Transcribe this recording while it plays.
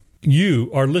You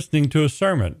are listening to a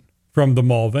sermon from the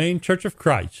Mulvane Church of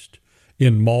Christ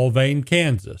in Mulvane,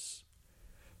 Kansas.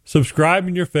 Subscribe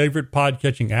in your favorite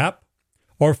podcatching app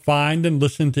or find and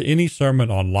listen to any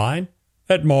sermon online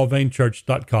at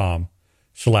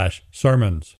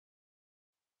mulvanechurch.com/sermons.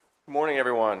 Good morning,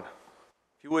 everyone.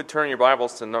 If you would turn your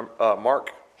Bibles to Mark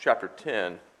chapter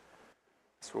 10.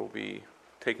 So we'll be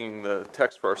taking the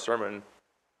text for our sermon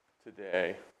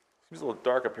today. Seems a little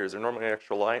dark up here. Is there normally an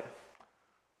extra light?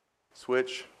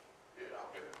 Switch?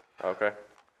 Okay.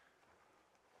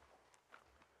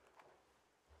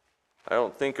 I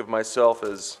don't think of myself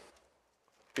as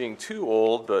being too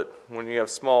old, but when you have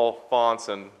small fonts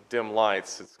and dim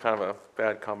lights, it's kind of a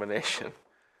bad combination.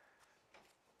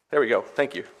 There we go.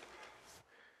 Thank you.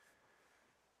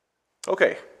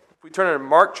 Okay. If we turn to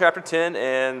Mark chapter 10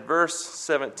 and verse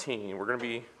 17, we're going to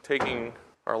be taking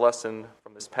our lesson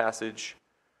from this passage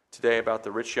today about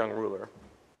the rich young ruler.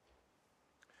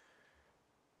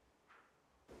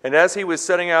 And as he was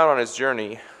setting out on his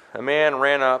journey, a man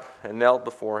ran up and knelt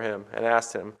before him and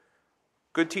asked him,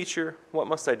 "Good teacher, what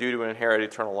must I do to inherit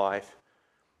eternal life?"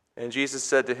 And Jesus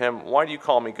said to him, "Why do you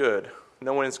call me good?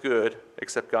 No one is good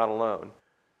except God alone.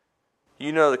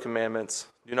 You know the commandments.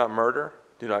 Do not murder.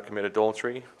 Do not commit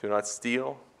adultery. Do not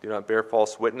steal. Do not bear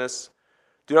false witness.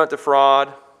 Do not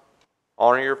defraud.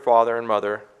 Honor your father and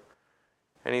mother."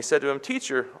 And he said to him,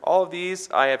 "Teacher, all of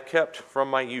these I have kept from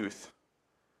my youth."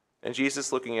 And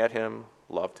Jesus, looking at him,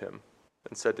 loved him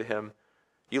and said to him,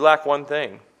 "You lack one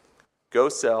thing. Go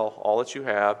sell all that you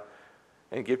have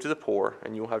and give to the poor,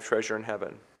 and you will have treasure in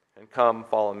heaven. And come,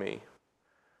 follow me."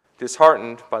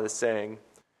 Disheartened by the saying,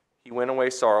 he went away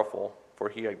sorrowful, for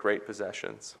he had great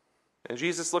possessions. And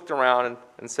Jesus looked around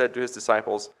and said to his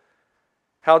disciples,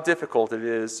 "How difficult it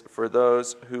is for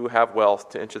those who have wealth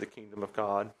to enter the kingdom of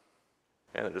God."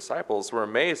 And the disciples were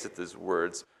amazed at these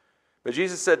words. But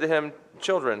Jesus said to him,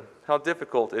 "Children, how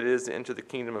difficult it is to enter the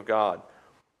kingdom of God.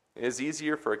 It is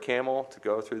easier for a camel to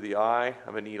go through the eye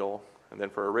of a needle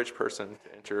than for a rich person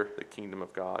to enter the kingdom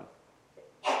of God."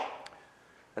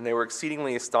 And they were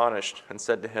exceedingly astonished and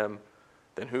said to him,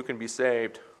 "Then who can be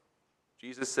saved?"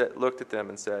 Jesus looked at them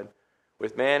and said,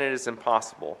 "With man it is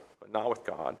impossible, but not with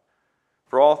God.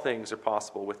 For all things are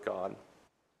possible with God."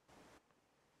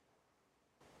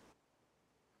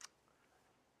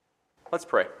 Let's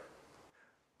pray.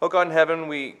 Oh God in heaven,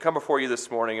 we come before you this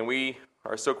morning, and we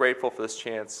are so grateful for this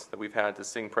chance that we've had to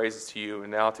sing praises to you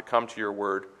and now to come to your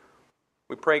word.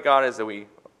 We pray, God, as that we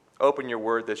open your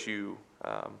word, that you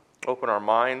open our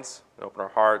minds and open our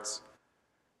hearts,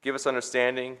 give us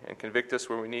understanding and convict us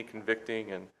where we need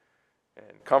convicting, and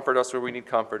comfort us where we need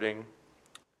comforting,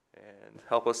 and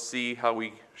help us see how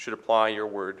we should apply your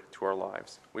word to our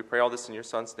lives. We pray all this in your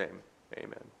Son's name.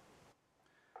 Amen.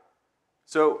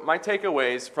 So my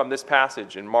takeaways from this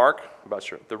passage in Mark about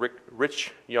the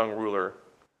rich young ruler,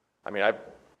 I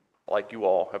like you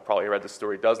all, have probably read the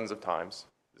story dozens of times.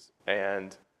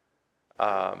 And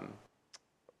from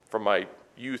my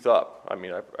youth up,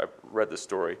 I've read the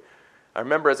story. I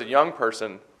remember as a young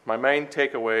person, my main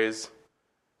takeaways,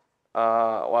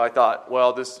 I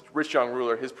thought, this rich young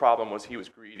ruler, his problem was he was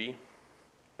greedy,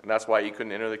 and that's why he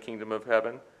couldn't enter the kingdom of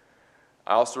heaven.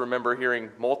 I also remember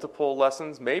hearing multiple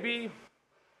lessons, maybe,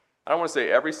 I don't want to say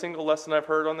every single lesson I've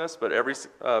heard on this, but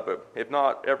if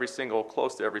not every single,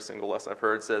 close to every single lesson I've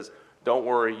heard says, "Don't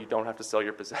worry, you don't have to sell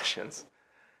your possessions,"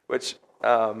 which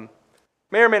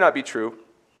may or may not be true.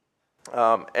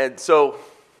 And so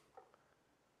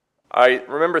I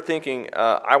remember thinking,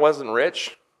 I wasn't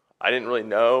rich. I didn't really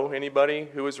know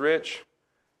anybody who was rich,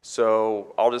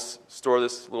 so I'll just store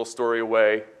this little story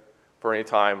away for any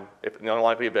time. If in the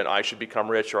unlikely event I should become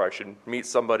rich, or I should meet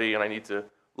somebody and I need to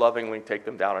lovingly take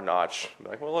them down a notch.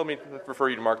 Like, let me refer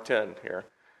you to Mark 10 here.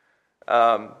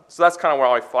 So that's kind of where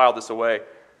I filed this away.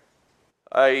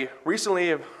 I recently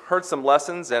have heard some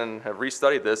lessons and have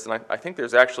restudied this, and I think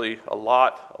there's actually a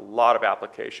lot of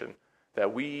application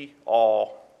that we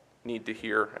all need to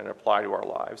hear and apply to our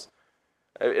lives.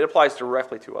 It applies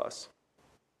directly to us.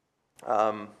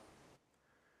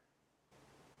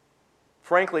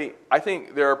 Frankly, I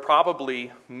think there are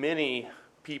probably many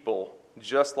people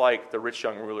just like the rich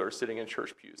young ruler sitting in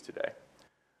church pews today.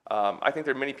 I think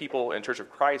there are many people in Church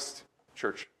of Christ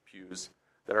church pews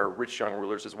that are rich young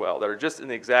rulers as well, that are just in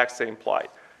the exact same plight.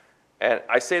 And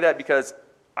I say that because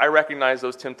I recognize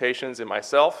those temptations in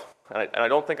myself, and I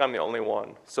don't think I'm the only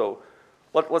one. So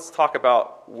let's talk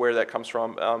about where that comes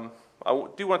from. I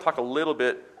do want to talk a little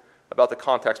bit about the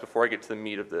context before I get to the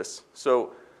meat of this.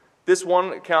 So this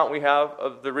one account we have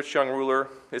of the rich young ruler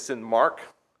is in Mark.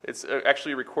 It's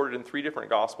actually recorded in 3 different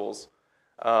Gospels.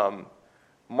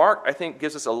 Mark, I think,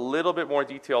 gives us a little bit more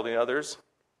detail than others.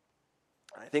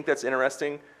 I think that's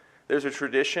interesting. There's a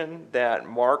tradition that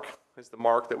Mark is the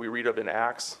Mark that we read of in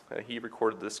Acts. He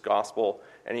recorded this gospel,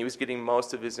 and he was getting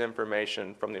most of his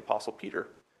information from the Apostle Peter.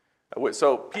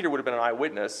 So Peter would have been an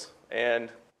eyewitness,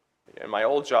 and in my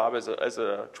old job as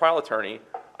a trial attorney,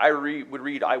 I would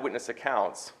read eyewitness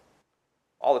accounts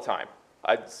all the time.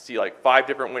 I'd see like 5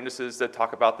 different witnesses that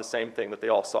talk about the same thing that they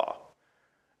all saw.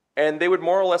 And they would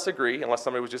more or less agree, unless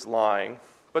somebody was just lying,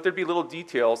 but there'd be little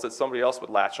details that somebody else would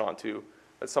latch onto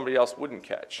that somebody else wouldn't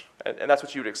catch. And that's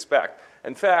what you would expect.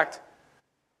 In fact,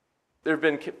 there have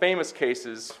been famous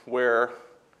cases where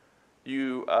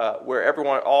where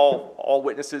everyone, all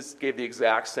witnesses gave the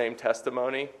exact same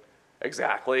testimony,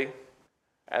 exactly.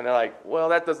 And they're like, well,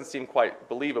 that doesn't seem quite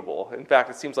believable. In fact,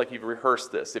 it seems like you've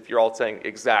rehearsed this if you're all saying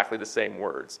exactly the same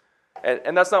words.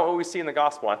 And that's not what we see in the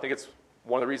gospel. I think it's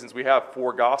one of the reasons we have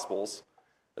 4 gospels,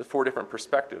 4 different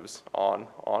perspectives on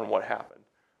what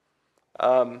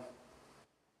happened.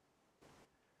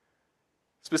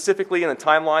 Specifically in the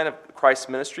timeline of Christ's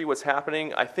ministry, what's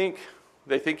happening,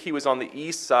 they think he was on the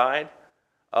east side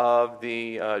of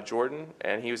the Jordan,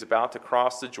 and he was about to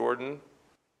cross the Jordan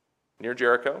near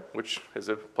Jericho, which is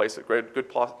a good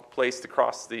place to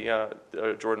cross the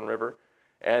Jordan River.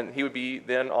 And he would be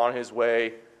then on his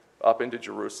way up into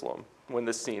Jerusalem when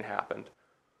this scene happened.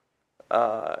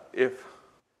 So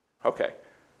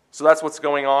that's what's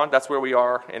going on. That's where we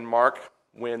are in Mark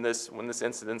when this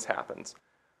incident happens.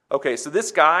 Okay, so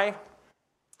this guy,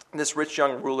 this rich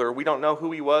young ruler, we don't know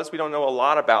who he was. We don't know a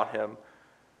lot about him.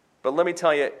 But let me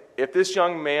tell you, if this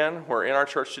young man were in our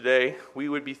church today, we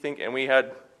would be thinking, and we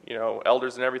had,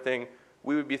 elders and everything,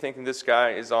 we would be thinking this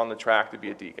guy is on the track to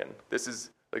be a deacon. This is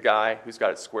the guy who's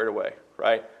got it squared away,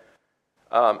 right?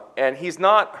 And he's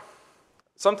not,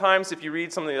 sometimes if you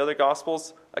read some of the other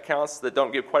Gospels accounts that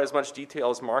don't give quite as much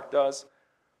detail as Mark does,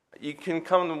 you can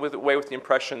come away with the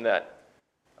impression that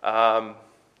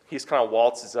he's kind of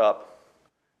waltzes up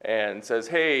and says,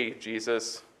 hey,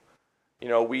 Jesus,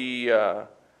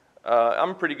 I'm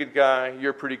a pretty good guy,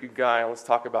 you're a pretty good guy, let's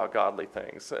talk about godly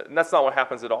things. And that's not what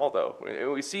happens at all, though.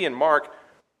 We see in Mark,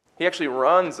 he actually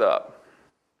runs up.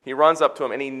 He runs up to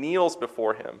him and he kneels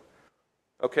before him.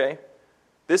 Okay?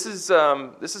 This is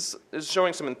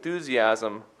showing some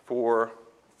enthusiasm for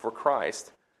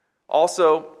Christ.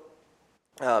 Also,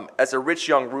 as a rich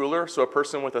young ruler, so a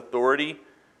person with authority,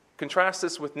 contrast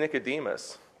this with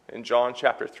Nicodemus in John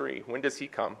chapter 3. When does he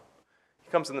come? He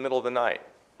comes in the middle of the night,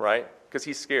 right? Because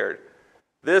he's scared.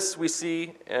 This we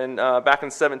see in back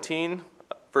in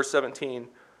verse 17.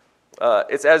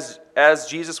 It's as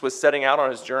Jesus was setting out on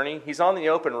his journey. He's on the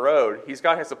open road. He's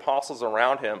got his apostles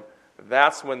around him.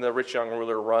 That's when the rich young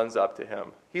ruler runs up to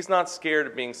him. He's not scared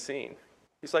of being seen.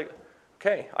 He's like,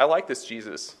 okay, I like this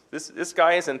Jesus. This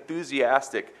guy is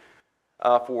enthusiastic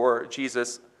for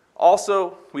Jesus.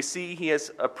 Also, we see he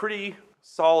has a pretty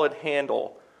solid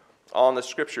handle on the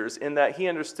scriptures in that he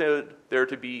understood there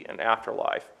to be an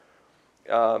afterlife.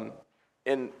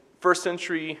 In first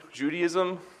century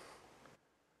Judaism,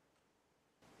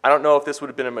 I don't know if this would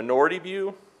have been a minority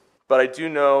view, but I do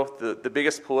know the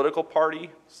biggest political party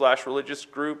 / religious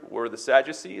group were the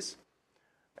Sadducees,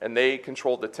 and they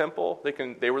controlled the temple.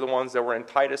 They were the ones that were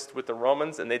enticed with the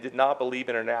Romans, and they did not believe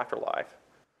in an afterlife.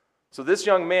 So this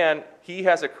young man, he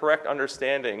has a correct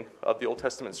understanding of the Old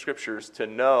Testament scriptures to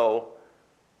know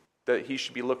that he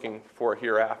should be looking for a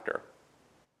hereafter.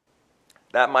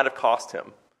 That might have cost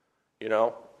him.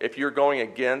 If you're going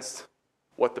against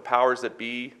what the powers that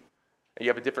be, and you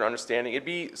have a different understanding, it'd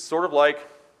be sort of like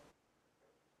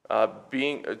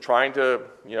trying to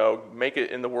make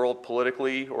it in the world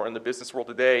politically or in the business world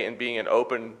today and being an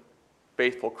open,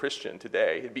 faithful Christian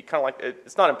today. It'd be kind of like,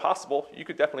 it's not impossible. You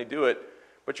could definitely do it,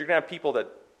 but you're going to have people that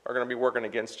are going to be working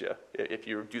against you if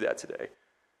you do that today.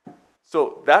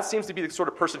 So that seems to be the sort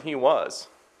of person he was.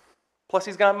 Plus,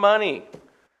 he's got money.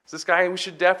 So this guy, we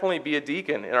should definitely be a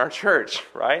deacon in our church,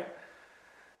 right?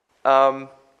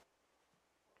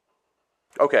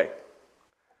 Okay.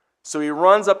 So he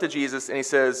runs up to Jesus and he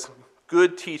says,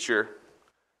 good teacher,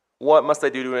 what must I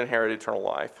do to inherit eternal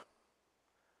life?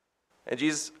 And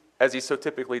Jesus, as he so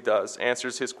typically does,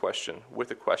 answers his question with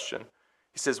a question.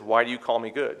 He says, why do you call me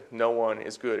good? No one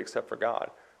is good except for God.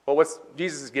 Well,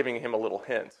 Jesus is giving him a little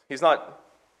hint. He's not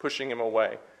pushing him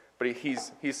away, but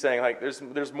he's saying, like,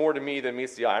 there's more to me than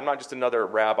meets the eye. I'm not just another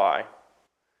rabbi.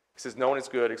 He says, no one is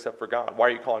good except for God. Why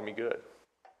are you calling me good?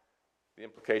 The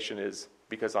implication is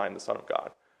because I am the Son of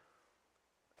God.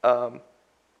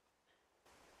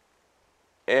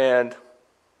 And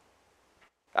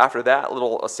after that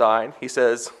little aside, he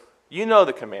says, you know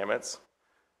the commandments.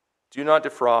 do not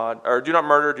defraud, or do not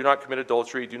murder, do not commit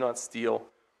adultery, do not steal.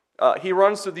 He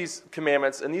runs through these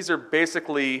commandments, and these are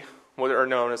basically what are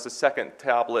known as the second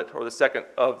tablet, or the second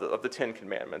of the Ten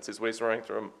Commandments, is what he's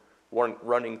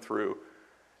running through.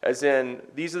 As in,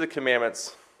 these are the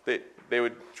commandments that they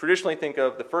would traditionally think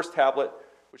of. The first tablet,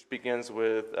 which begins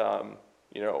with,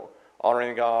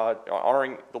 honoring God,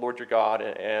 honoring the Lord your God,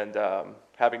 and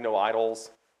having no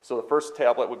idols. So the first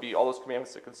tablet would be all those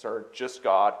commandments that concern just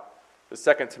God. The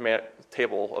second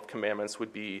table of commandments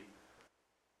would be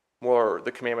more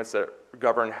the commandments that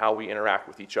govern how we interact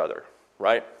with each other,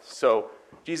 right? So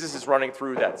Jesus is running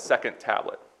through that second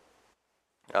tablet.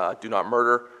 Do not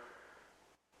murder,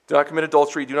 do not commit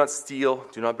adultery, do not steal,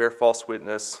 do not bear false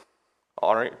witness,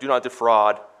 do not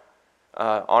defraud,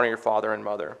 honor your father and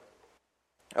mother.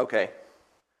 Okay.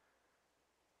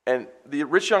 And the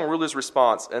rich young ruler's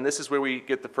response, and this is where we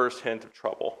get the first hint of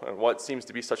trouble, and what seems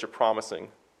to be such a promising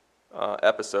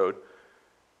episode.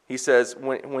 He says,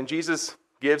 when Jesus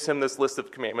gives him this list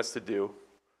of commandments to do,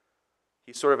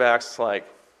 he sort of acts like,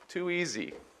 too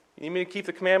easy. You need me to keep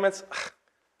the commandments?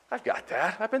 I've got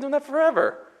that. I've been doing that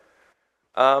forever.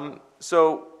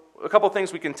 So a couple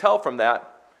things we can tell from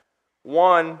that.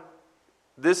 One,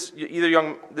 this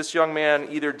young man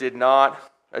either did not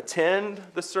attend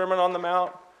the Sermon on the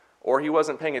Mount, or he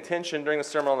wasn't paying attention during the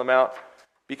Sermon on the Mount,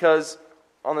 because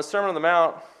on the Sermon on the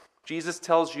Mount, Jesus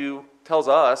tells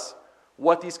us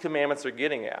what these commandments are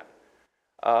getting at.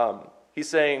 He's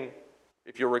saying,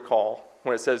 if you'll recall,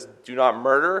 when it says, do not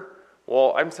murder,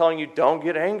 well, I'm telling you, don't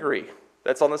get angry.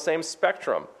 That's on the same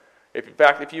spectrum. In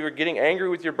fact, if you were getting angry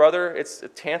with your brother, it's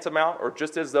tantamount or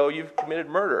just as though you've committed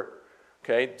murder.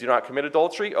 Okay, do not commit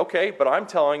adultery. Okay, but I'm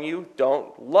telling you,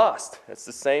 don't lust. It's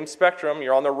the same spectrum.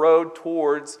 You're on the road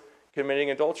towards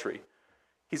committing adultery.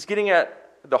 He's getting at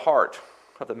the heart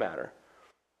of the matter.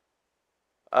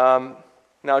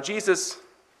 Now, Jesus,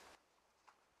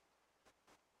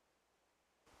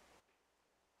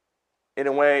 in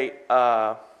a way,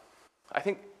 I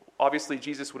think obviously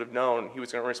Jesus would have known he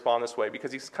was going to respond this way,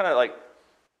 because he's kind of like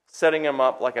setting him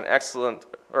up like an excellent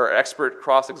or expert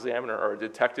cross-examiner or a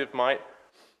detective might,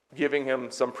 giving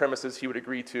him some premises he would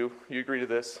agree to. You agree to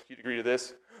this, you'd agree to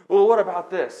this. Well, what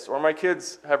about this? Or my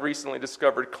kids have recently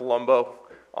discovered Columbo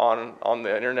on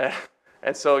the internet.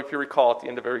 And so if you recall, at the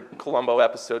end of every Columbo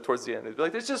episode, towards the end, they'd be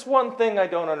like, there's just one thing I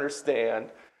don't understand.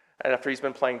 And after he's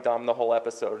been playing dumb the whole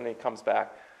episode, and he comes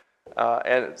back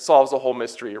and solves the whole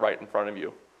mystery right in front of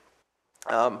you.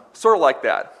 Sort of like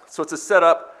that. So it's a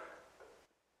setup,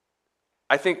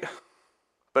 I think,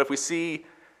 but if we see,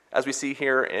 as we see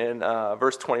here in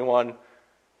verse 21,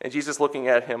 and Jesus looking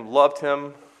at him, loved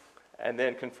him, and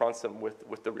then confronts him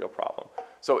with the real problem.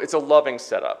 So it's a loving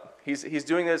setup. He's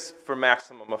doing this for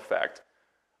maximum effect.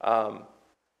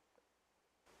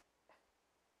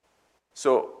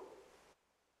 So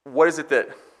what is it that,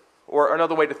 or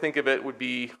another way to think of it would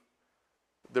be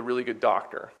the really good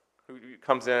doctor who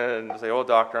comes in and say, oh,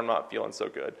 doctor, I'm not feeling so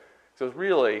good. He says,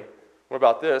 really? What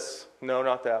about this? No,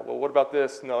 not that. Well, what about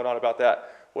this? No, not about that.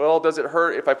 Well, does it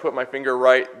hurt if I put my finger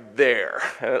right there?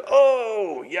 And,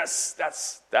 oh, yes,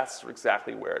 that's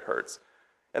exactly where it hurts.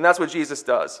 And that's what Jesus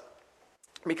does.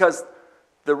 Because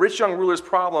the rich young ruler's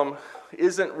problem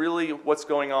isn't really what's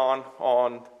going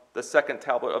on the second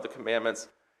tablet of the commandments.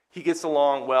 He gets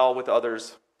along well with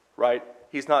others, right?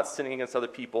 He's not sinning against other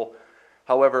people.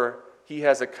 However, he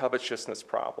has a covetousness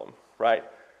problem, right?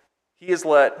 He has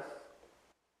let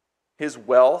his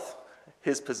wealth,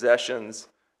 his possessions,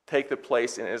 take the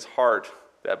place in his heart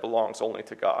that belongs only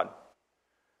to God.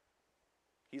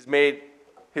 He's made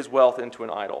his wealth into an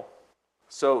idol.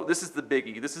 So this is the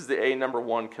biggie. This is the number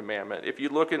one commandment. If you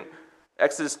look at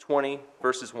Exodus 20,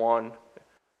 verses 1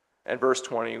 and verse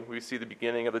 20, we see the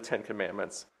beginning of the Ten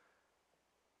Commandments.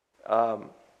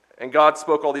 And God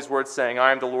spoke all these words, saying,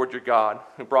 I am the Lord your God,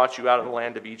 who brought you out of the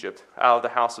land of Egypt, out of the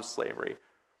house of slavery.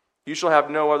 You shall have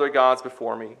no other gods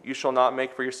before me. You shall not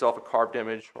make for yourself a carved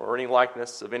image, or any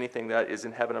likeness of anything that is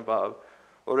in heaven above,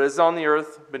 or that is on the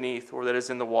earth beneath, or that is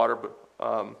in the water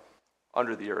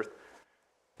under the earth.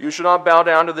 You shall not bow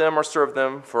down to them or serve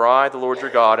them, for I, the Lord your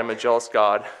God, am a jealous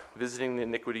God, visiting the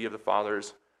iniquity of the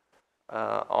fathers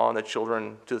on the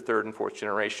children to the third and fourth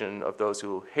generation of those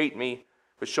who hate me,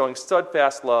 but showing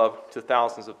steadfast love to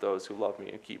thousands of those who love me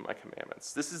and keep my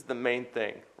commandments. This is the main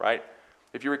thing, right?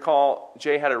 If you recall,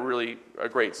 Jay had a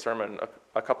great sermon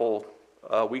a couple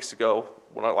weeks ago,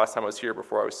 last time I was here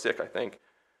before I was sick, I think,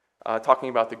 talking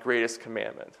about the greatest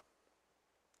commandment,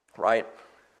 right?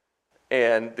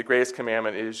 And the greatest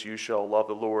commandment is you shall love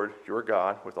the Lord your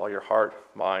God with all your heart,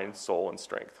 mind, soul, and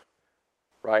strength,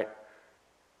 right?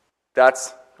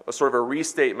 That's a sort of a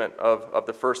restatement of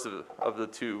the first of the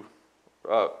two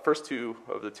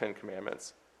of the Ten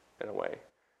Commandments in a way.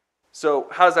 So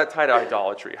how does that tie to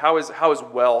idolatry? How is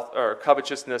wealth or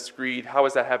covetousness, greed, how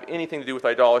does that have anything to do with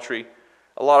idolatry?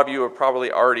 A lot of you have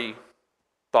probably already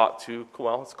thought to,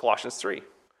 well, it's Colossians 3.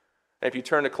 And if you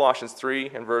turn to Colossians 3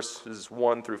 and verses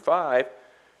 1 through 5,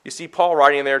 you see Paul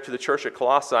writing there to the church at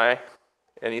Colossae,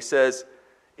 and he says,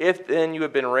 "If then you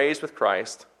have been raised with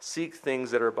Christ, seek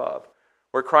things that are above,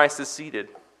 where Christ is seated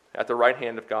at the right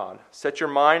hand of God. Set your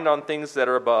mind on things that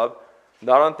are above,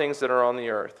 not on things that are on the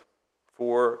earth.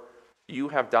 For you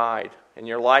have died, and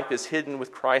your life is hidden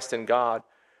with Christ in God.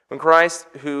 When Christ,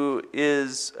 who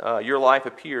is your life,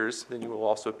 appears, then you will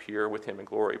also appear with him in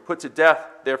glory. Put to death,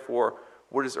 therefore,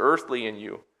 what is earthly in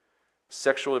you: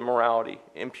 sexual immorality,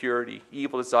 impurity,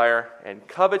 evil desire, and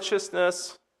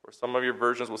covetousness," or some of your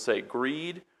versions will say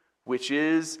greed, "which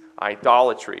is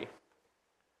idolatry.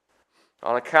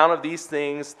 On account of these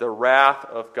things, the wrath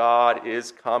of God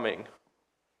is coming."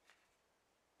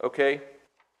 Okay?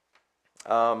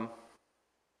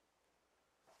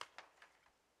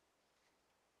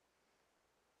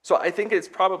 So I think it's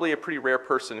probably a pretty rare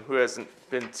person who hasn't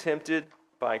been tempted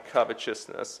by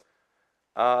covetousness.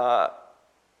 I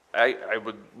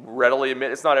would readily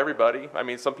admit it's not everybody. I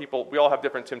mean, some people, we all have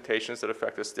different temptations that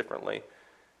affect us differently.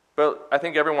 But I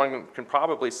think everyone can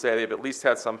probably say they've at least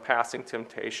had some passing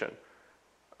temptation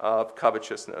of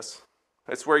covetousness.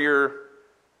 It's where you're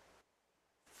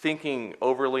thinking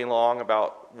overly long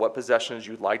about what possessions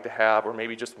you'd like to have, or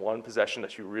maybe just one possession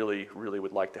that you really, really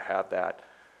would like to have that.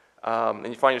 And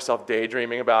you find yourself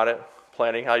daydreaming about it,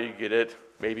 planning how you get it,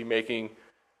 maybe making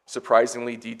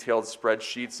surprisingly detailed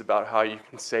spreadsheets about how you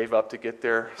can save up to get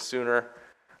there sooner.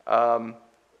 Or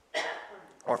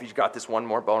if you've got this one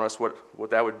more bonus, what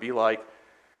that would be like.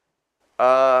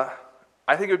 I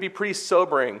think it would be pretty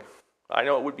sobering. I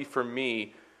know it would be for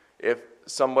me if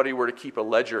somebody were to keep a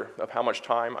ledger of how much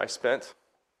time I spent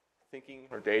thinking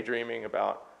or daydreaming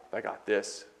about, I got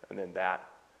this, and then that,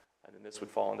 and then this would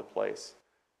fall into place,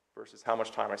 versus how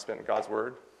much time I spent in God's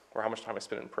Word, or how much time I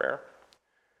spent in prayer.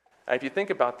 And if you think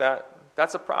about that,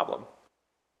 that's a problem.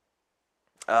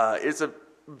 It's a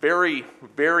very,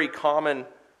 very common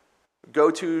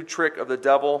go-to trick of the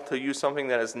devil to use something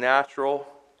that is natural,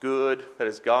 good, that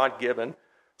is God-given,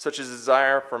 such as a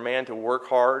desire for man to work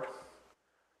hard,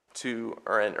 to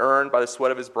earn by the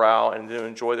sweat of his brow, and to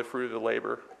enjoy the fruit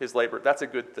of his labor. That's a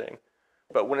good thing.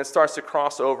 But when it starts to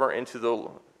cross over into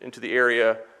the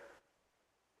area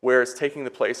where it's taking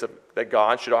the place that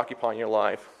God should occupy in your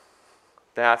life,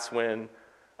 that's when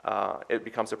it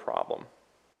becomes a problem.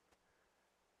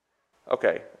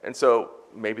 Okay, and so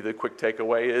maybe the quick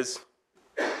takeaway is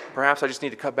perhaps I just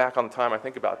need to cut back on the time I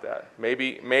think about that.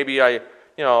 Maybe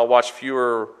I'll watch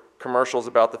fewer commercials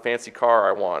about the fancy car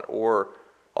I want, or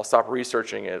I'll stop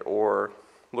researching it, or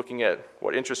looking at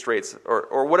what interest rates,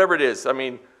 or whatever it is. I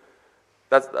mean,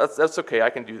 that's okay. I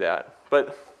can do that.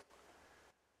 But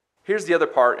here's the other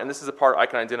part, and this is a part I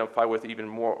can identify with even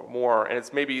more, and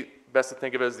it's maybe best to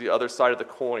think of it as the other side of the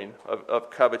coin of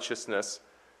covetousness.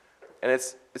 And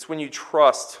it's when you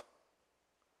trust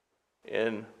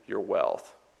in your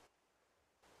wealth.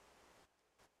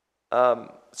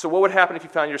 So what would happen if you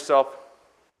found yourself,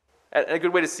 and a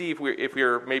good way to see if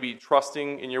we're maybe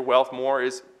trusting in your wealth more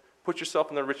is put yourself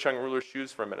in the rich young ruler's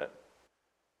shoes for a minute.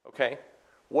 Okay?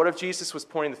 What if Jesus was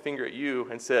pointing the finger at you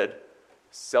and said,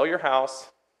 sell your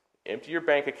house, empty your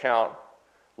bank account,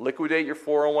 liquidate your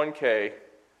 401k,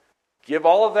 give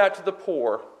all of that to the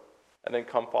poor, and then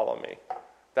come follow me.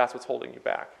 That's what's holding you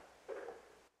back.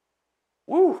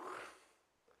 Woo!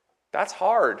 That's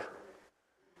hard.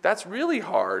 That's really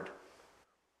hard.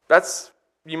 That's,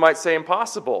 you might say,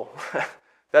 impossible.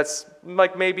 That's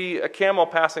like maybe a camel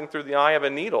passing through the eye of a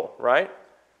needle, right?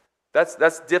 That's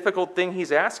a difficult thing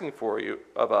he's asking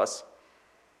of us.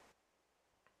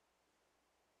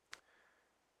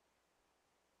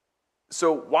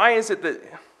 So why is it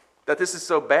that this is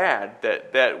so bad,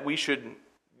 that we should,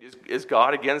 is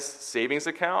God against savings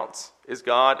accounts? Is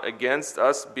God against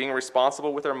us being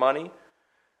responsible with our money?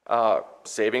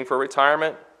 Saving for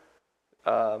retirement?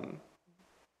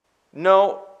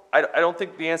 No, I don't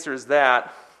think the answer is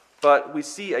that, but we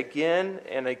see again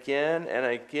and again and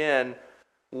again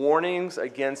warnings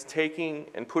against taking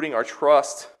and putting our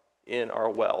trust in our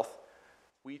wealth.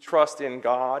 We trust in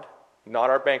God, not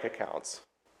our bank accounts,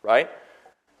 right?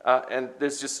 And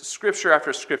there's just scripture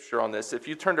after scripture on this. If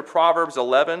you turn to Proverbs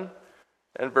 11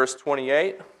 and verse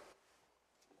 28,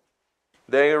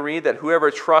 there you read that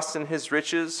whoever trusts in his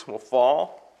riches will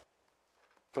fall,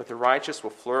 but the righteous will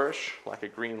flourish like a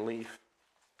green leaf.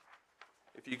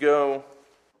 If you go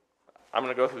I'm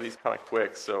going to go through these kind of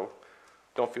quick, so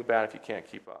don't feel bad if you can't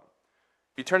keep up.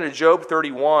 If you turn to Job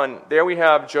 31, there we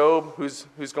have Job who's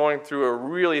going through a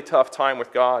really tough time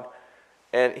with God,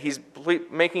 and he's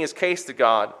making his case to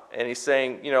God, and he's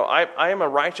saying, I am a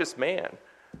righteous man.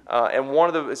 And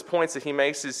one of his points that he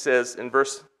makes is, says in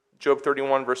Job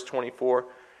 31, verse 24,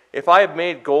 if I have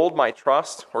made gold my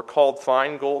trust, or called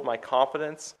fine gold my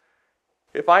confidence,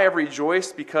 if I have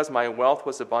rejoiced because my wealth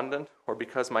was abundant, or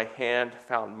because my hand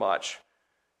found much.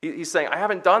 He's saying, I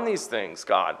haven't done these things,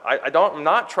 God. I'm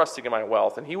not trusting in my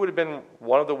wealth. And he would have been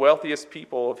one of the wealthiest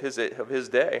people of his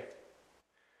day.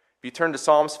 If you turn to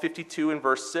Psalms 52 and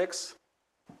verse 6,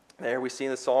 there we see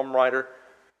the psalm writer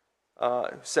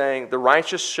saying, the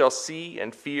righteous shall see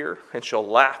and fear, and shall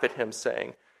laugh at him,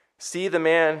 saying, see the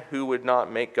man who would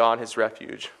not make God his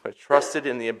refuge, but trusted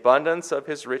in the abundance of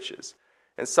his riches,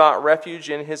 and sought refuge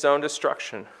in his own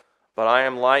destruction. But I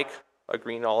am like a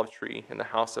green olive tree in the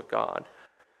house of God.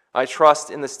 I trust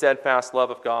in the steadfast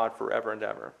love of God forever and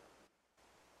ever.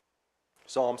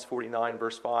 Psalms 49,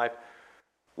 verse 5.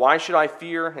 Why should I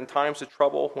fear in times of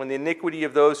trouble, when the iniquity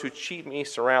of those who cheat me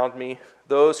surround me,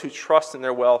 those who trust in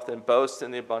their wealth and boast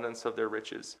in the abundance of their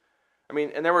riches?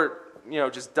 And there were,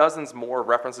 just dozens more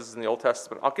references in the Old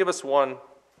Testament. I'll give us one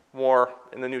more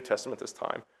in the New Testament this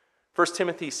time. 1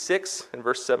 Timothy 6 and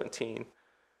verse 17.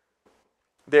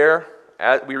 There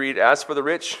we read, as for the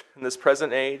rich in this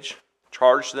present age,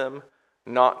 charge them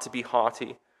not to be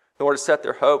haughty, nor to set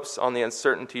their hopes on the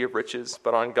uncertainty of riches,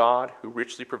 but on God, who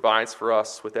richly provides for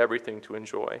us with everything to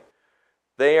enjoy.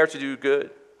 They are to do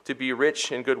good, to be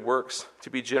rich in good works, to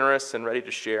be generous and ready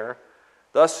to share,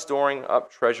 thus storing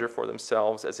up treasure for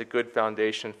themselves as a good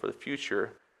foundation for the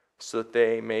future, so that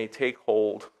they may take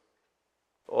hold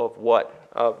of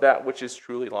that which is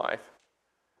truly life.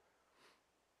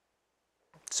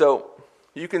 So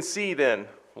you can see then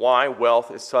why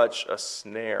wealth is such a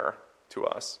snare to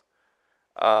us.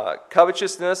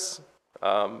 Covetousness,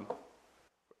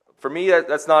 for me,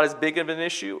 that's not as big of an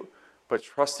issue, but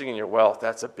trusting in your wealth,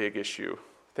 that's a big issue.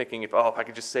 Thinking if I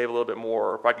could just save a little bit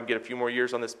more, or if I can get a few more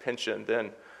years on this pension,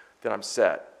 then I'm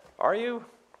set. Are you?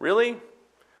 Really?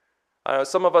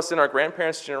 Some of us in our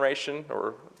grandparents' generation,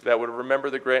 or that would remember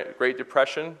the Great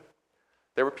Depression,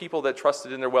 there were people that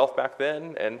trusted in their wealth back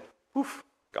then, and poof,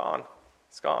 gone.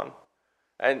 It's gone.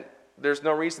 And there's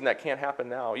no reason that can't happen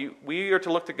now. We are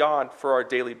to look to God for our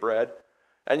daily bread.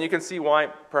 And you can see why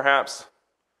perhaps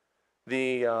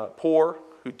the poor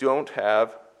who don't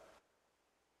have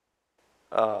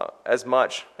as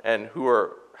much and who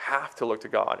have to look to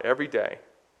God every day,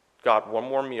 God, one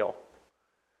more meal,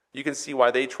 you can see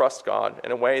why they trust God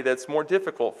in a way that's more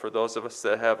difficult for those of us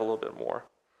that have a little bit more.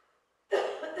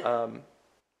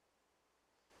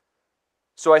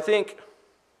 So I think,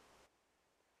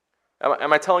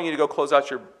 am I telling you to go close out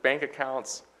your bank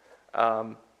accounts?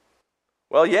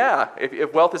 Well, yeah.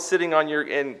 If wealth is sitting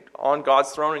on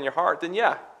God's throne in your heart, then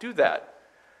yeah, do that.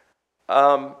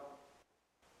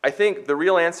 I think the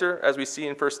real answer, as we see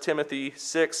in 1 Timothy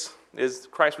 6, is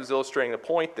Christ was illustrating the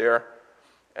point there.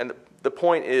 And the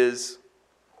point is,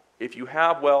 if you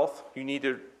have wealth, you need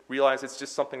to realize it's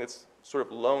just something that's sort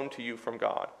of loaned to you from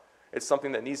God. It's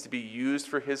something that needs to be used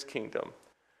for His kingdom.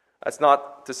 That's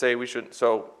not to say we shouldn't.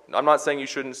 So I'm not saying you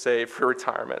shouldn't save for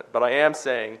retirement, but I am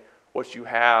saying what you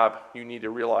have, you need to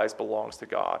realize belongs to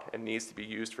God and needs to be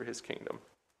used for His kingdom.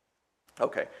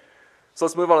 Okay, so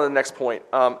let's move on to the next point.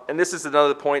 And this is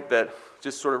another point that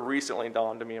just sort of recently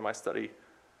dawned to me in my study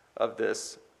of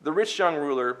this. The rich young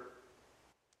ruler,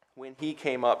 when he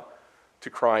came up to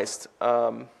Christ,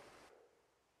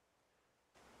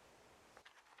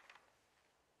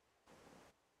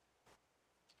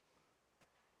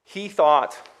 he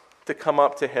thought to come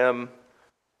up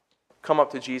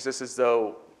to Jesus as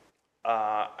though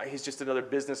he's just another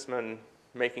businessman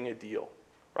making a deal,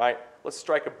 right? Let's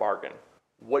strike a bargain.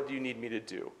 What do you need me to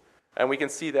do? And we can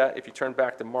see that if you turn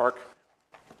back to Mark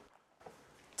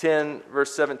 10,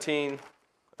 verse 17.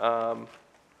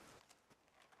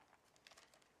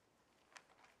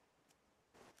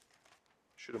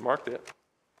 Should have marked it.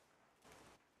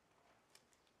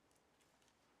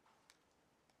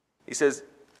 He says,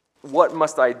 what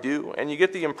must I do? And you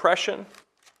get the impression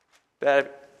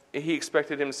that he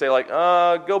expected him to say, like,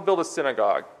 go build a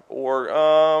synagogue, or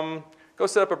go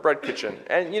set up a bread kitchen.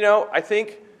 And, I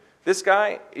think this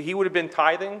guy, he would have been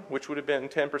tithing, which would have been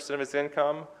 10% of his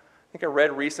income. I think I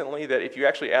read recently that if you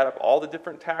actually add up all the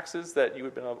different taxes that you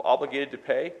would have been obligated to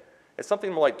pay, it's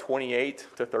something more like 28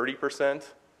 to 30%.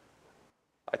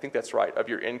 I think that's right, of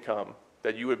your income,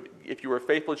 that you would, if you were a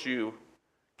faithful Jew,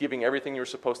 giving everything you were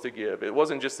supposed to give. It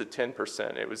wasn't just the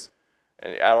 10%.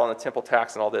 and add on the temple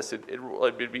tax and all this,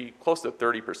 it'd be close to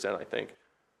 30%, I think.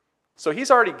 So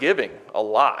he's already giving a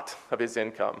lot of his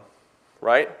income,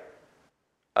 right?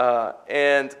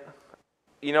 And,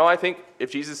 I think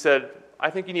if Jesus said, I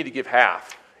think you need to give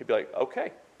half, he'd be like,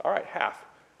 okay, all right, half.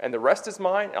 And the rest is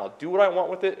mine, and I'll do what I want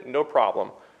with it, no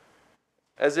problem.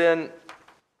 As in,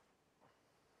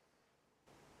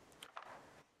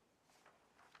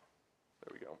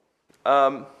 there we go.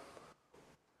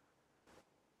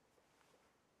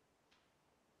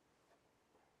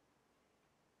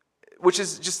 Which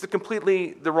is just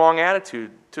completely the wrong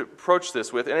attitude to approach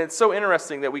this with. And it's so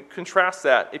interesting that we contrast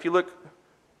that. If you look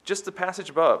just the passage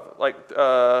above, like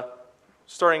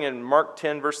starting in Mark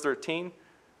 10, verse 13,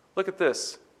 look at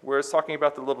this, where it's talking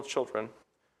about the little children.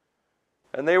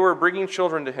 And they were bringing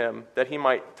children to him that he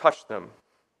might touch them.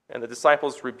 And the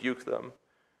disciples rebuked them.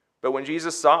 But when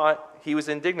Jesus saw it, he was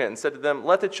indignant and said to them,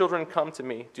 let the children come to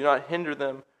me. Do not hinder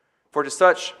them, for to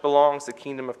such belongs the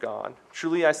kingdom of God.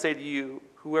 Truly I say to you,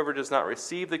 whoever does not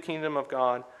receive the kingdom of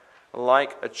God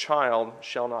like a child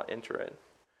shall not enter it.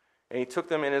 And he took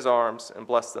them in his arms and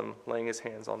blessed them, laying his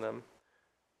hands on them.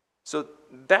 So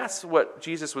that's what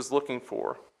Jesus was looking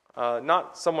for.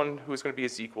 Not someone who is going to be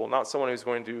his equal, not someone who's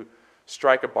going to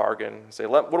strike a bargain and say,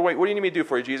 what do you need me to do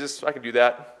for you, Jesus? I can do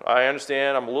that. I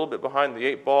understand I'm a little bit behind the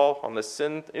 8 ball on this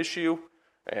sin issue,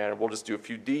 and we'll just do a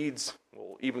few deeds.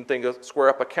 We'll even square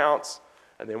up accounts,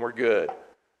 and then we're good.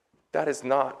 That is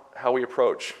not how we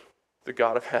approach the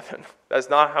God of heaven. That is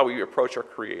not how we approach our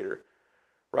Creator,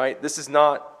 right? This is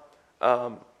not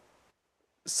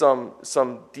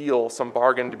some deal, some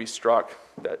bargain to be struck,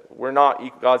 that we're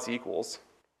not God's equals.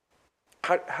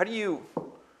 How do you...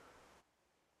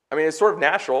 I mean, it's sort of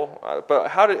natural, but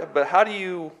how do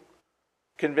you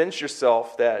convince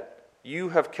yourself that you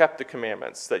have kept the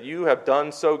commandments, that you have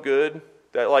done so good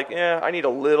that I need a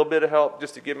little bit of help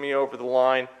just to get me over the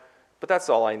line, but that's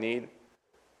all I need.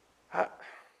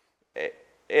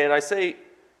 And I say,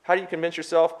 how do you convince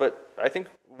yourself? But I think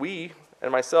we,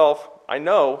 and myself, I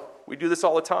know we do this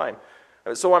all the time.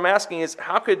 So what I'm asking is,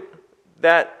 how could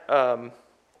that,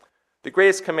 the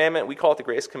greatest commandment, we call it the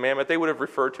greatest commandment, they would have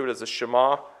referred to it as a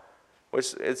Shema,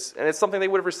 it's something they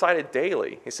would have recited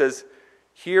daily. He says,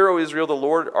 hear, O Israel, the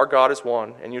Lord our God is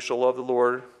one, and you shall love the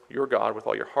Lord your God with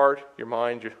all your heart, your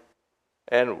mind,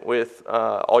 and with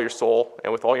all your soul,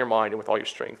 and with all your mind, and with all your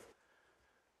strength.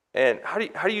 And how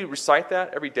do you recite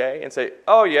that every day and say,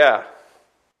 oh yeah,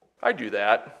 I do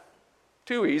that.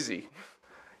 Too easy.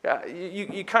 Yeah,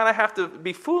 you kind of have to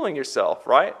be fooling yourself,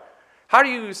 right? How do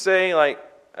you say,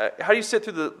 how do you sit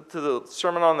through the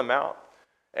Sermon on the Mount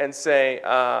and say,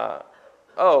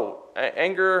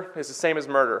 anger is the same as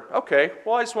murder. Okay,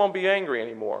 well, I just won't be angry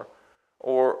anymore.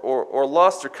 Or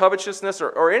lust or covetousness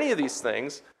or any of these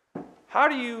things. How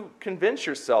do you convince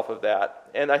yourself of that?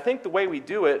 And I think the way we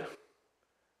do it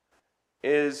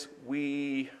is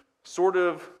we sort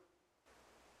of,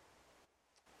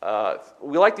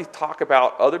 we like to talk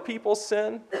about other people's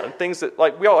sin and things that,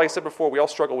 like I said before, we all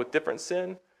struggle with different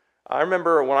sin. I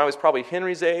remember when I was probably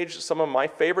Henry's age, some of my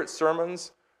favorite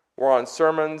sermons were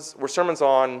sermons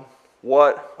on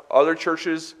what other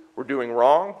churches were doing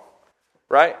wrong,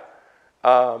 right?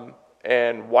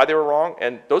 And why they were wrong.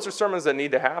 And those are sermons that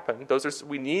need to happen.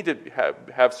 We need to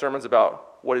have sermons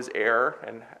about what is error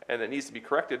and it needs to be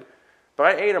corrected. But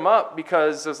I ate them up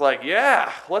because it's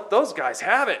let those guys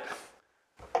have it.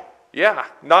 Yeah,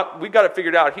 we got it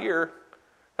figured out here.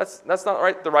 That's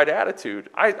not the right attitude.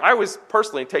 I was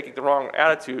personally taking the wrong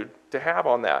attitude to have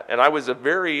on that. And I was a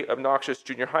very obnoxious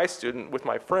junior high student with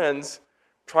my friends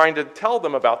trying to tell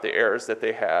them about the errors that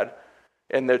they had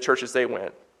in the churches they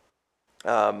went.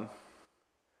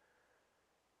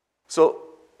 So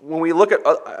when we look at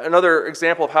another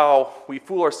example of how we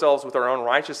fool ourselves with our own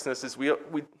righteousness is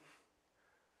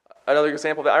another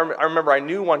example that I remember I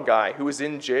knew one guy who was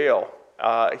in jail.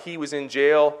 He was in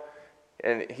jail,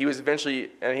 and he was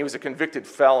a convicted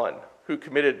felon who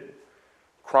committed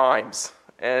crimes.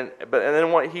 And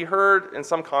then when he heard in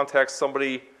some context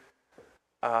somebody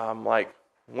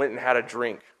went and had a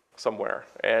drink somewhere,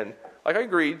 and I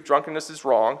agree, drunkenness is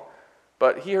wrong,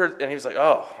 but he heard and he was like,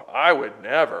 "Oh, I would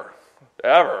never,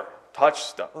 ever touch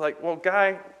stuff." Well,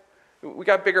 guy, we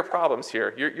got bigger problems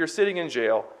here. You're sitting in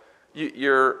jail.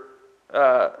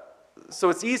 So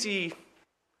it's easy,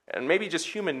 and maybe just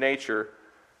human nature,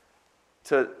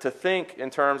 to think in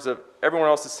terms of everyone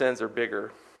else's sins are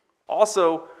bigger.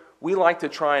 Also, we like to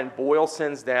try and boil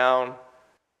sins down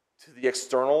to the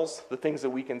externals, the things that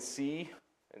we can see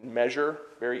and measure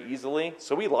very easily.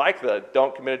 So we like the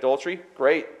don't commit adultery.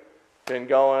 Great. Been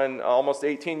going almost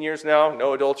 18 years now.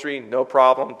 No adultery, no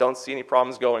problem. Don't see any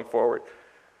problems going forward.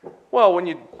 Well, when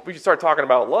you start talking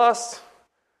about lust,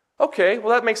 okay, well,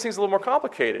 that makes things a little more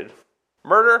complicated.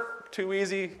 Murder, too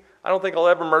easy. I don't think I'll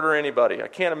ever murder anybody. I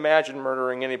can't imagine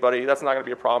murdering anybody. That's not going to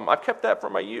be a problem. I've kept that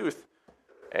from my youth.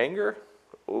 Anger?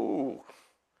 Ooh.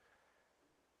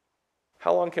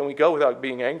 How long can we go without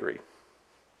being angry?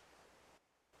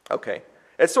 Okay.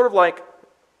 It's sort of like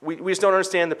we just don't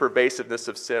understand the pervasiveness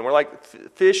of sin. We're like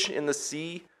fish in the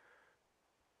sea,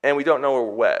 and we don't know we're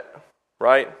wet,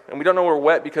 right? And we don't know we're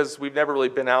wet because we've never really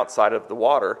been outside of the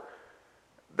water.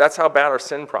 That's how bad our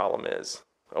sin problem is.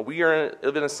 We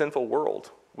live in a sinful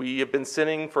world. We have been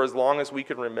sinning for as long as we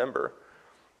can remember.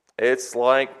 It's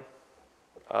like,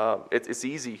 it's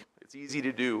easy. It's easy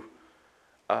to do.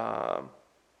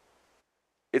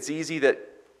 It's easy that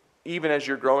even as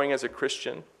you're growing as a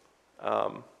Christian,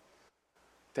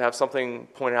 to have something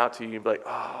point out to you and be like,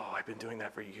 oh, I've been doing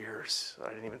that for years. I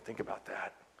didn't even think about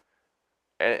that.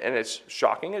 And it's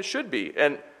shocking. It should be.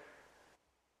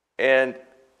 And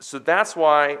so that's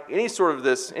why any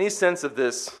sense of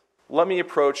this, let me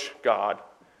approach God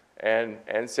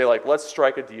and say, like, let's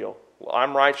strike a deal. Well,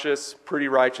 I'm righteous, pretty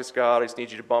righteous, God. I just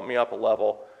need you to bump me up a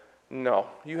level. No,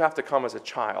 you have to come as a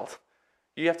child.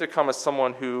 You have to come as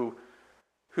someone who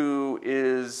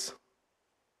is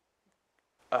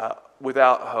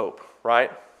without hope,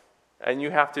 right? And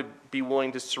you have to be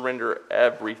willing to surrender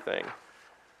everything,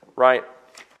 right?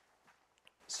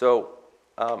 So,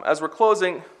 as we're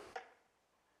closing,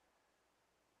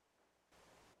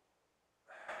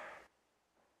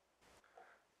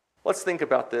 let's think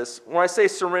about this. When I say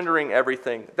surrendering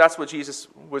everything, that's what Jesus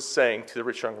was saying to the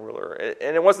rich young ruler.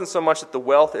 And it wasn't so much that the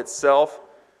wealth itself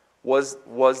was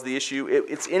the issue.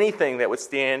 It's anything that would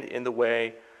stand in the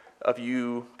way of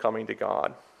you coming to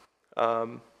God.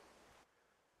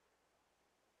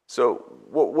 So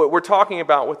what we're talking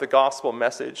about with the gospel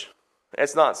message,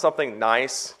 it's not something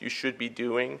nice you should be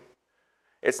doing.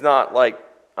 It's not like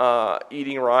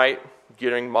eating right,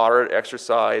 getting moderate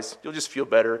exercise. You'll just feel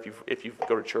better if you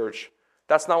go to church.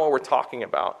 That's not what we're talking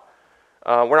about.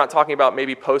 We're not talking about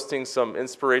maybe posting some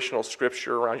inspirational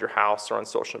scripture around your house or on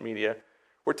social media.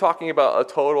 We're talking about a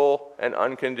total and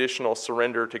unconditional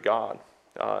surrender to God.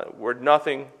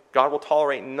 God will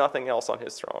tolerate nothing else on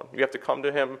his throne. You have to come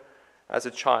to him as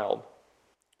a child.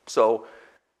 So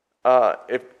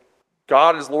if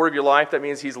God is Lord of your life, that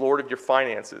means he's Lord of your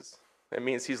finances. It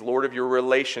means he's Lord of your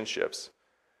relationships.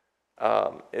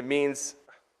 It means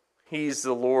he's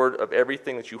the Lord of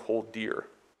everything that you hold dear.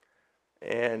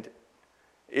 And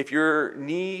if your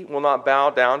knee will not bow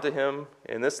down to him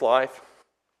in this life,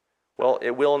 well,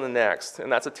 it will in the next.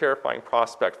 And that's a terrifying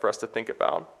prospect for us to think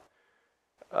about.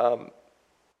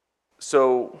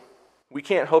 So we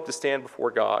can't hope to stand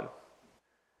before God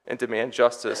and demand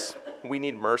justice. We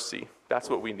need mercy. That's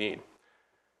what we need.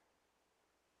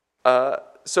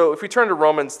 So if we turn to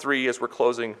Romans 3 as we're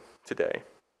closing today,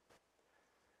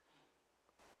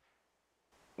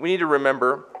 we need to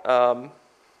remember,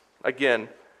 again,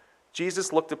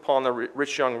 Jesus looked upon the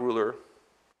rich young ruler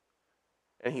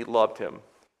and he loved him.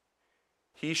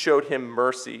 He showed him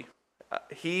mercy.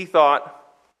 He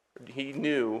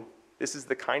knew this is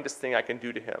the kindest thing I can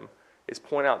do to him, is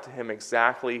point out to him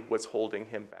exactly what's holding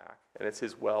him back. And it's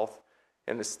his wealth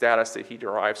and the status that he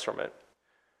derives from it.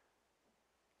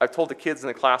 I've told the kids in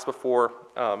the class before,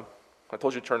 I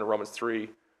told you to turn to Romans 3.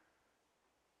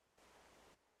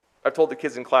 I've told the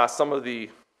kids in class one of the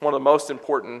most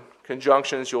important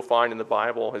conjunctions you'll find in the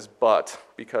Bible is but,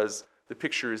 because the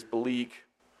picture is bleak.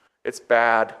 It's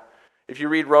bad. If you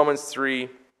read Romans 3,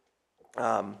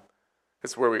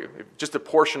 it's where just a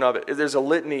portion of it. There's a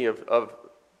litany of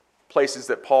places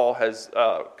that Paul has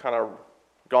kind of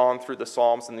gone through the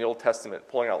Psalms in the Old Testament,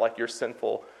 pulling out like you're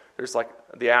sinful. There's like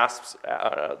the asps,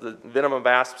 the venom of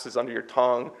asps is under your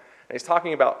tongue. And he's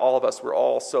talking about all of us. We're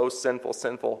all so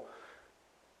sinful.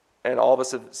 And all of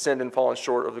us have sinned and fallen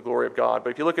short of the glory of God. But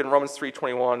if you look at Romans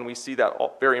 3:21, we see that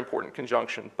very important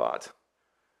conjunction, but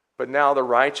now the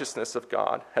righteousness of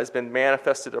God has been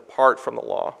manifested apart from the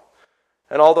law.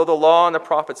 And although the law and the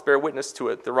prophets bear witness to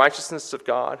it, the righteousness of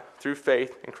God through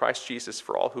faith in Christ Jesus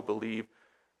for all who believe,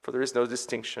 for there is no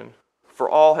distinction. For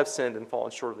all have sinned and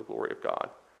fallen short of the glory of God,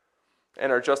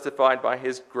 and are justified by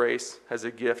his grace as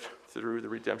a gift through the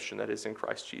redemption that is in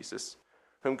Christ Jesus,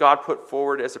 whom God put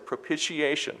forward as a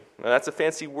propitiation. Now that's a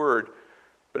fancy word,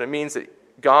 but it means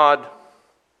that God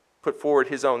put forward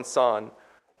his own Son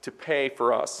to pay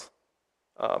for us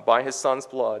by his Son's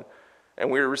blood,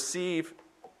 and we receive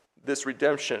this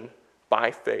redemption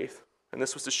by faith. And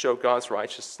this was to show God's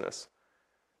righteousness,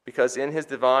 because in his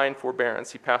divine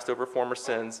forbearance he passed over former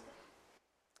sins,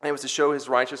 and it was to show his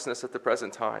righteousness at the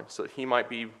present time, so that he might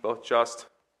be both just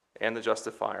and the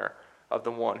justifier of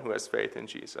the one who has faith in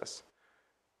Jesus.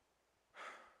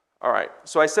 All right,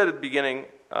 so I said at the beginning,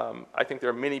 I think there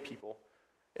are many people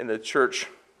in the church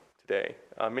today,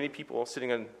 many people sitting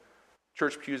in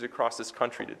church pews across this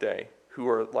country today who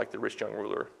are like the rich young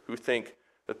ruler, who think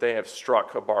that they have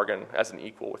struck a bargain as an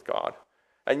equal with God.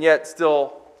 And yet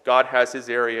still, God has his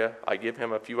area. I give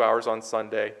him a few hours on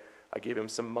Sunday. I give him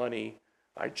some money.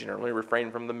 I generally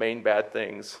refrain from the main bad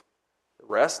things. The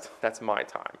rest, that's my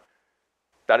time.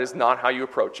 That is not how you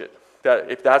approach it.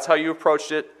 If that's how you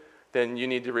approached it, then you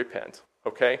need to repent,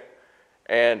 okay?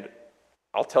 And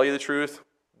I'll tell you the truth,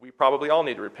 we probably all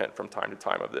need to repent from time to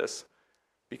time of this,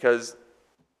 because,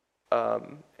 so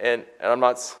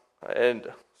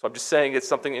I'm just saying it's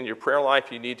something in your prayer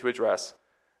life you need to address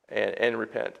and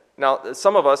repent. Now,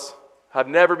 some of us have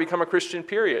never become a Christian,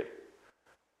 period,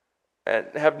 and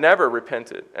have never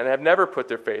repented, and have never put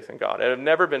their faith in God, and have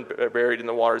never been buried in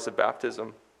the waters of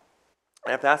baptism.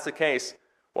 And if that's the case,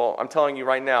 well, I'm telling you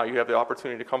right now, you have the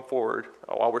opportunity to come forward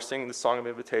while we're singing the song of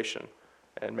invitation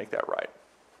and make that right.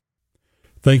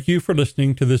 Thank you for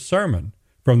listening to this sermon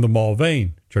from the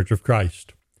Mulvane Church of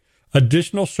Christ.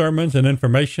 Additional sermons and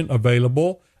information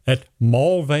available at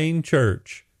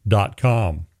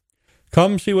mulvanechurch.com.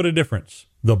 Come see what a difference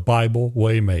the Bible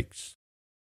way makes.